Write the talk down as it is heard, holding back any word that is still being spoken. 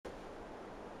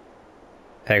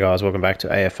Hey guys, welcome back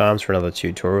to AF Farms for another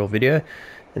tutorial video.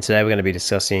 And today we're going to be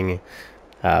discussing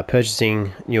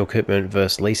purchasing new equipment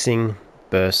versus leasing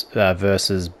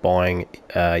versus buying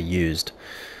used.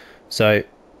 So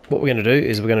what we're going to do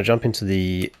is we're going to jump into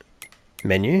the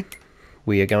menu.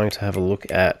 We are going to have a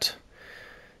look at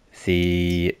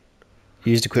the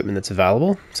used equipment that's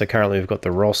available. So currently we've got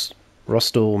the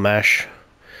Rostal Mash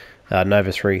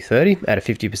Nova 330 at a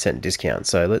 50% discount.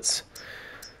 So let's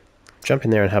jump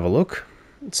in there and have a look.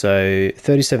 So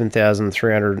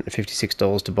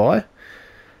 $37,356 to buy.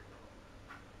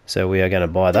 So we are going to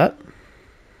buy that.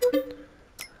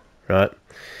 Right.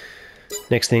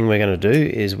 Next thing we're going to do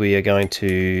is we are going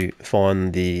to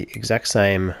find the exact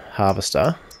same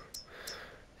harvester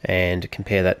and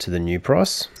compare that to the new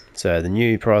price. So the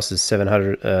new price is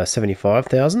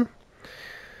 $775,000.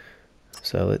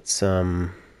 So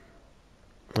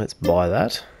let's buy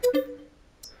that.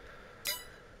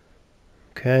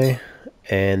 Okay.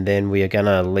 And then we are going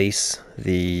to lease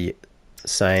the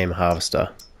same harvester,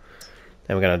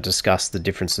 and we're going to discuss the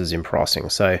differences in pricing.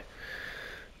 So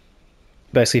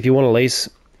basically, if you want to lease,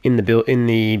 in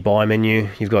the buy menu,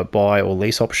 you've got buy or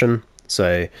lease option.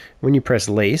 So when you press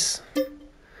lease,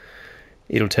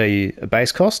 it'll tell you a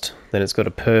base cost, then it's got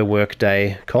a per work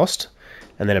day cost,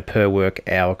 and then a per work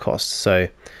hour cost. So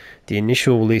the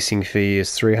initial leasing fee is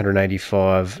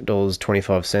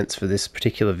 $385.25 for this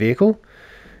particular vehicle.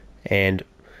 And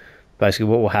basically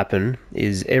what will happen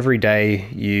is every day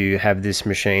you have this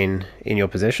machine in your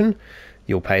possession,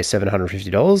 you'll pay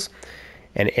 $750,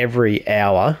 and every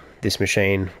hour this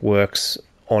machine works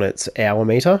on its hour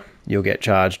meter, you'll get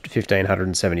charged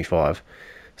 $1,575.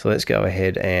 So let's go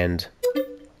ahead and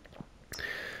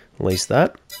lease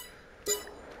that,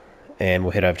 and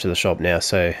we'll head over to the shop now.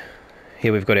 So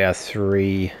here we've got our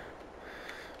three,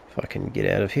 if I can get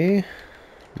out of here,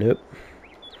 nope.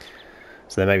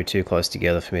 So they may be too close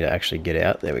together for me to actually get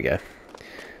out. There we go.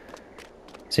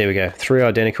 So here we go. Three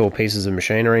identical pieces of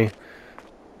machinery.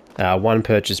 One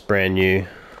purchased brand new,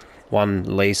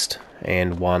 one leased,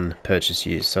 and one purchased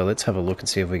used. So let's have a look and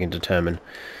see if we can determine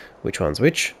which one's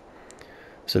which.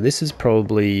 So this is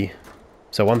probably...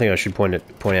 So one thing I should point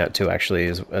out too actually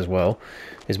as well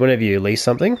is whenever you lease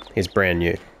something, it's brand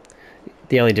new.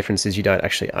 The only difference is you don't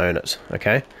actually own it,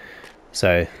 okay?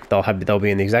 So they'll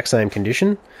be in the exact same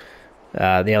condition.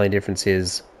 The only difference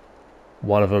is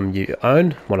one of them you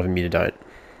own, one of them you don't.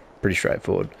 Pretty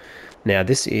straightforward. Now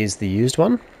this is the used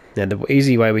one. Now the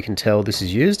easy way we can tell this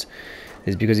is used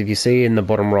is because if you see in the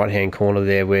bottom right hand corner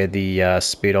there where the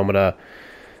speedometer,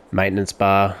 maintenance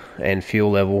bar and fuel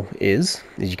level is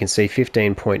you can see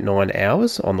 15.9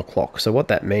 hours on the clock. So what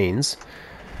that means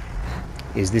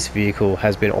is this vehicle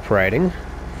has been operating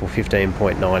for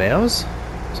 15.9 hours.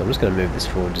 So I'm just going to move this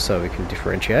forward just so we can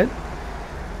differentiate.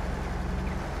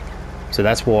 So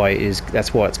that's why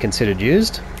it's considered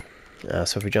used.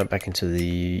 So if we jump back into the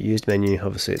used menu,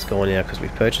 obviously it's gone now because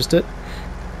we've purchased it.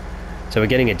 So we're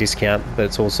getting a discount, but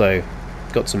it's also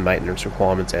got some maintenance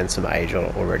requirements and some age on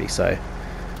it already. So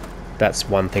that's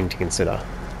one thing to consider.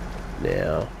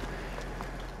 Now,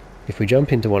 if we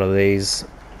jump into one of these,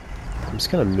 I'm just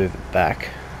going to move it back.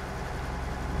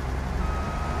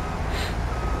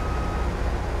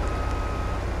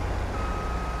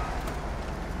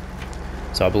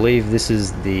 So I believe this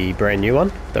is the brand new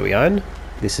one that we own,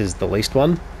 this is the leased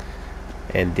one,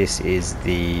 and this is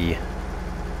the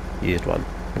used one.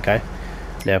 Okay,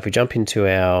 now if we jump into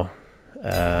our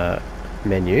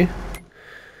menu,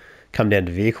 come down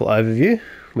to vehicle overview,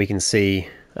 we can see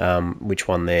which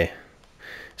one there.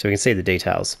 So we can see the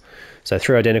details. So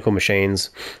through identical machines,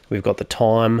 we've got the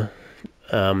time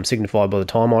signified by the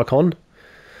time icon,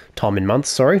 time in months,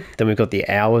 sorry. Then we've got the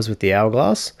hours with the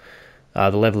hourglass.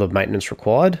 The level of maintenance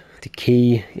required. The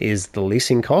key is the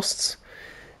leasing costs,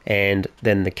 and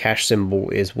then the cash symbol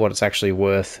is what it's actually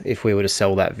worth if we were to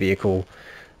sell that vehicle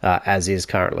as is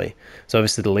currently. So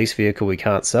obviously the lease vehicle we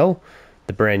can't sell.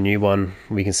 The brand new one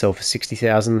we can sell for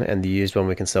 $60,000, and the used one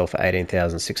we can sell for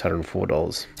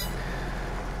 $18,604.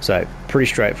 So pretty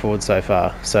straightforward so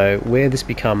far. So where this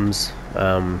becomes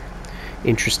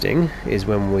interesting is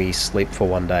when we sleep for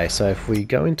one day. So if we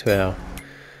go into our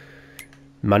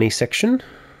money section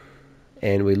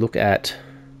and we look at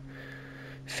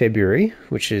February,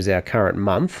 which is our current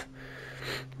month,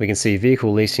 we can see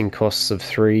vehicle leasing costs of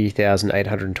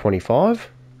 $3,825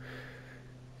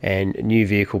 and new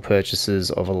vehicle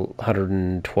purchases of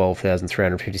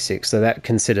 $112,356. So that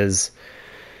considers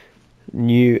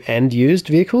new and used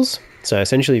vehicles, so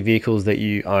essentially vehicles that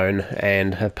you own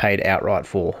and have paid outright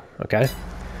for. Okay,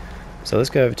 so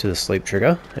let's go over to the sleep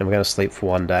trigger, and we're going to sleep for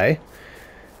one day,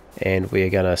 and we're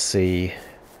going to see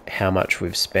how much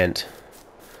we've spent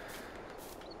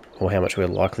or how much we're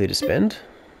likely to spend.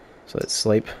 So let's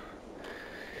sleep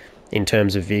in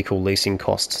terms of vehicle leasing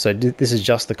cost. So this is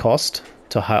just the cost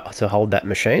to hold that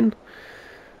machine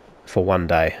for 1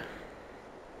 day.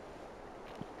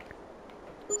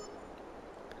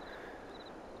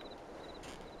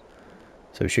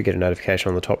 So we should get a notification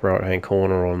on the top right hand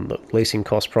corner on the leasing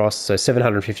cost price. So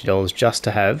 $750 just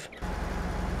to have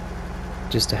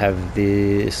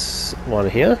this one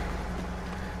here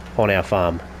on our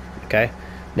farm. Okay.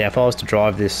 Now if I was to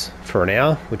drive this for an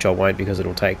hour, which I won't because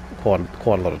it'll take quite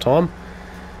a lot of time,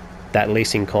 that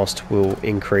leasing cost will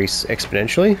increase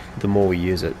exponentially the more we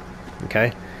use it.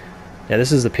 Okay. Now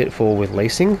this is the pitfall with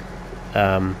leasing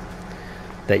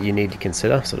that you need to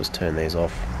consider. So just turn these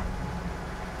off.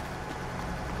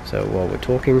 So while we're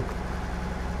talking,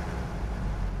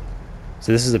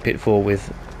 so this is the pitfall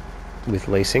with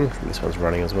leasing. This one's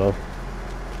running as well.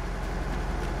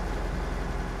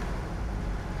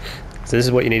 So this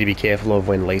is what you need to be careful of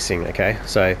when leasing. Okay,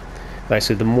 so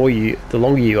basically the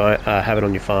longer you have it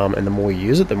on your farm and the more you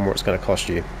use it, the more it's going to cost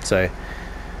you. So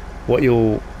what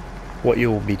you'll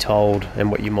be told and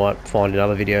what you might find in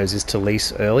other videos is to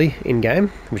lease early in game,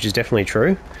 which is definitely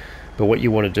true. But what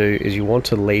you want to do is you want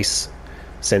to lease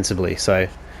sensibly. So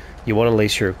you want to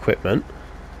lease your equipment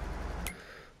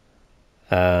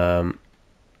over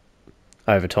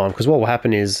time, because what will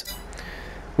happen is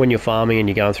when you're farming and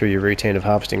you're going through your routine of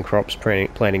harvesting crops,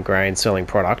 planting grain, selling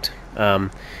product,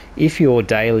 if your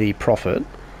daily profit,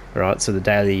 right, so the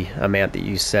daily amount that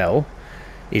you sell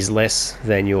is less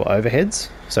than your overheads,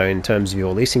 so in terms of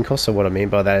your leasing costs, so what I mean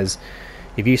by that is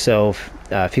if you sell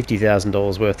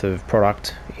 $50,000 worth of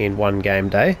product in one game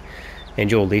day and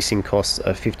your leasing costs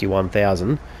are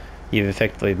 $51,000, you've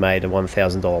effectively made a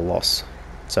 $1,000 loss.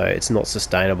 So it's not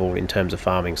sustainable in terms of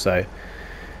farming. So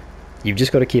you've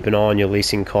just got to keep an eye on your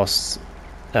leasing costs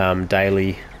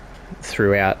daily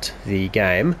throughout the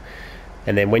game,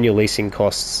 and then when your leasing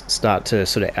costs start to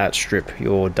sort of outstrip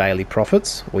your daily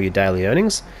profits or your daily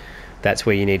earnings, that's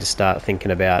where you need to start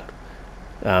thinking about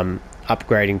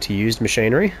upgrading to used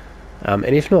machinery, and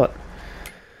if not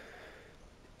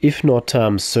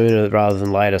sooner rather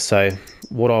than later. So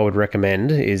what I would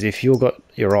recommend is if you've got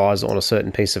your eyes on a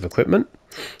certain piece of equipment,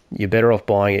 you're better off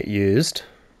buying it used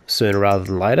sooner rather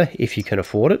than later if you can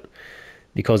afford it,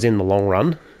 because in the long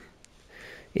run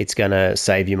it's going to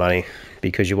save you money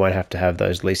because you won't have to have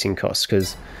those leasing costs.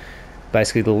 Because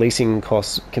basically the leasing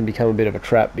costs can become a bit of a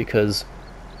trap, because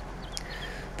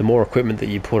the more equipment that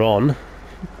you put on,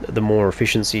 the more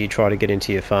efficiency you try to get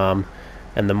into your farm,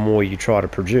 and the more you try to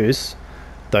produce,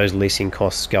 those leasing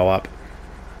costs go up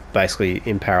basically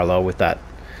in parallel with that.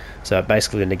 So it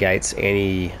basically negates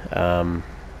any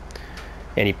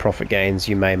profit gains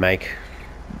you may make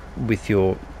with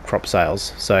your crop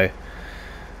sales. So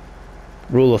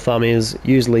rule of thumb is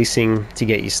use leasing to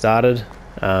get you started.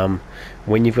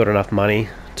 When you've got enough money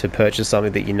to purchase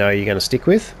something that you know you're going to stick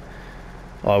with,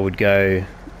 I would go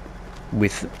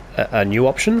with a new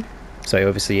option. So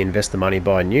obviously you invest the money,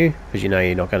 buy new, because you know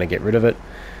you're not going to get rid of it.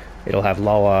 It'll have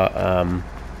lower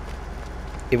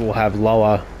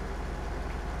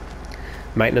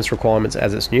maintenance requirements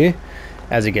as it's new.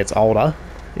 As it gets older,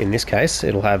 in this case,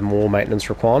 it'll have more maintenance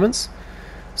requirements.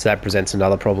 So that presents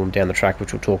another problem down the track,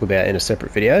 which we'll talk about in a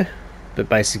separate video. But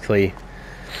basically,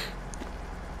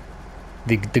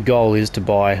 the goal is to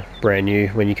buy brand new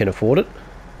when you can afford it,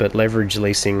 but leverage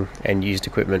leasing and used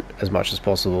equipment as much as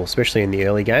possible, especially in the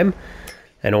early game,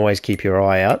 and always keep your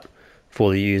eye out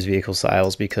for the used vehicle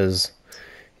sales, because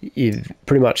you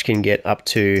pretty much can get up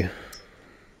to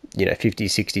 50,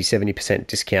 60, 70%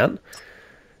 discount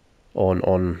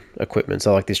on equipment.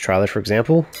 So like this trailer, for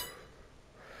example,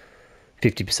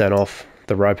 50% off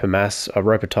the Roper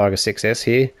Tiger 6S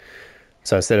here.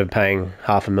 So instead of paying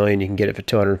 $500,000, you can get it for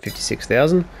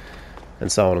 $256,000,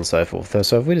 and so on and so forth.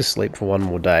 So if we just sleep for one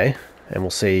more day, and we'll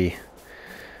see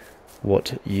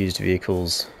what used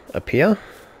vehicles appear.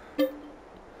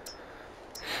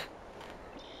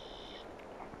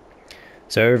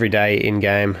 So every day in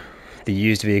game, the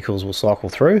used vehicles will cycle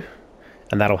through,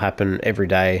 and that'll happen every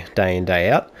day, day in, day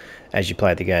out, as you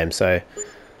play the game. So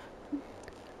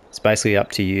it's basically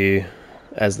up to you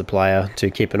as the player to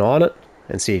keep an eye on it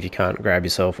and see if you can't grab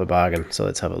yourself a bargain. So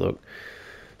let's have a look.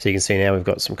 So you can see now we've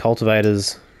got some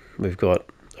cultivators, we've got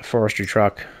a forestry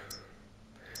truck,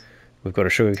 we've got a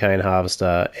sugarcane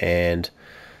harvester, and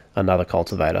another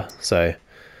cultivator. So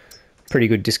pretty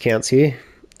good discounts here.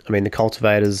 I mean, the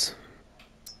cultivators,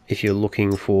 if you're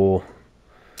looking for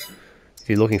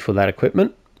that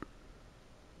equipment,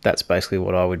 that's basically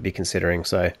what I would be considering.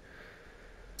 So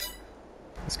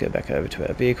let's go back over to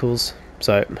our vehicles.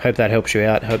 So hope that helps you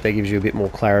out. Hope that gives you a bit more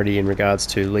clarity in regards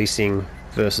to leasing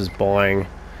versus buying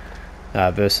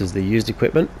versus the used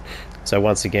equipment. So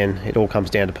once again, it all comes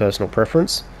down to personal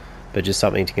preference, but just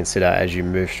something to consider as you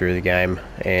move through the game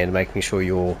and making sure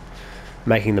you're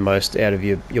making the most out of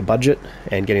your budget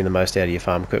and getting the most out of your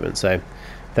farm equipment. So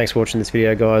thanks for watching this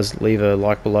video, guys. Leave a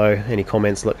like below, any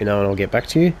comments let me know and I'll get back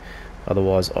to you.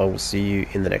 Otherwise, I will see you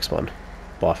in the next one.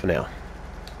 Bye for now.